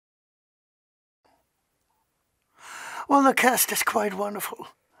Well, the cast is quite wonderful.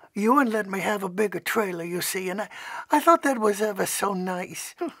 Ewan let me have a bigger trailer, you see, and I thought that was ever so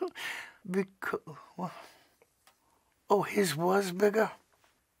nice. Because, well, oh, his was bigger?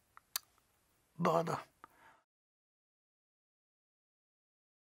 Bother.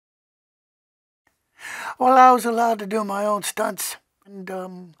 Well, I was allowed to do my own stunts,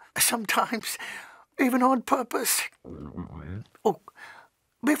 and sometimes even on purpose. Oh,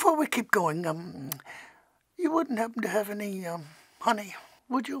 before we keep going, you wouldn't happen to have any, honey,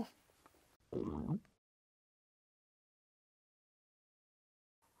 would you?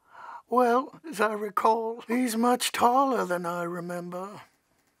 Well, as I recall, he's much taller than I remember.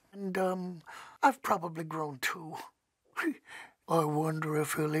 And, I've probably grown too. I wonder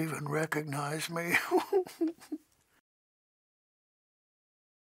if he'll even recognize me.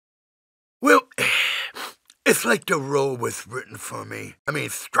 Well, it's like the role was written for me. I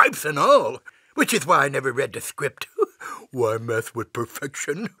mean, stripes and all, which is why I never read the script. Why mess with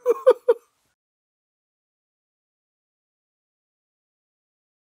perfection?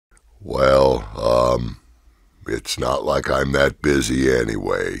 Well, it's not like I'm that busy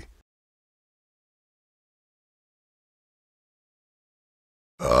anyway.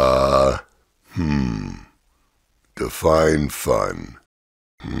 Define fun.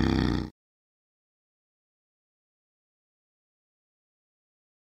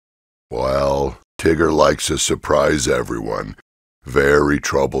 Well, Tigger likes to surprise everyone. Very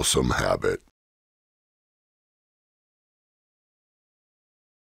troublesome habit.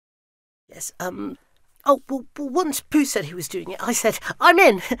 Yes, oh, well, once Pooh said he was doing it, I said, I'm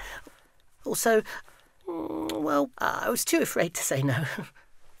in. Also, well, I was too afraid to say no.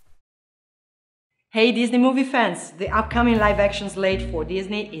 Hey Disney movie fans, the upcoming live-action slate for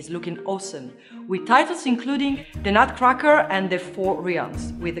Disney is looking awesome, with titles including The Nutcracker and The Four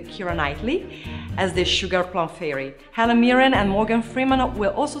Realms, with Keira Knightley as the Sugar Plum Fairy. Helen Mirren and Morgan Freeman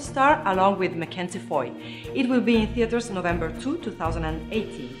will also star, along with Mackenzie Foy. It will be in theaters November 2,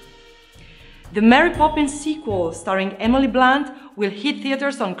 2018. The Mary Poppins sequel, starring Emily Blunt, will hit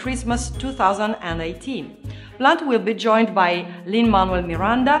theaters on Christmas 2018. Blunt will be joined by Lin-Manuel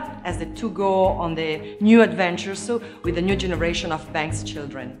Miranda as the two go on the new adventures with the new generation of Banks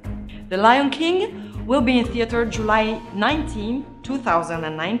children. The Lion King will be in theater July 19,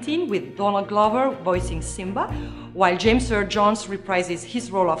 2019, with Donald Glover voicing Simba, while James Earl Jones reprises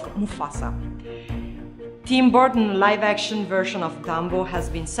his role of Mufasa. Tim Burton live-action version of Dumbo has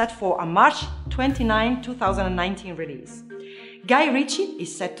been set for a March 29, 2019 release. Guy Ritchie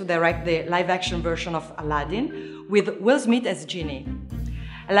is set to direct the live-action version of Aladdin, with Will Smith as Genie.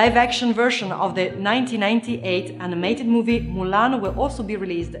 A live-action version of the 1998 animated movie Mulan will also be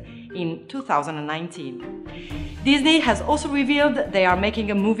released in 2019. Disney has also revealed they are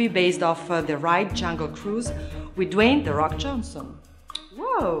making a movie based off the ride Jungle Cruise with Dwayne "The Rock" Johnson.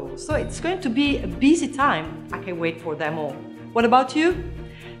 Whoa, so it's going to be a busy time. I can't wait for them all. What about you?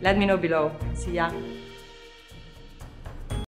 Let me know below. See ya!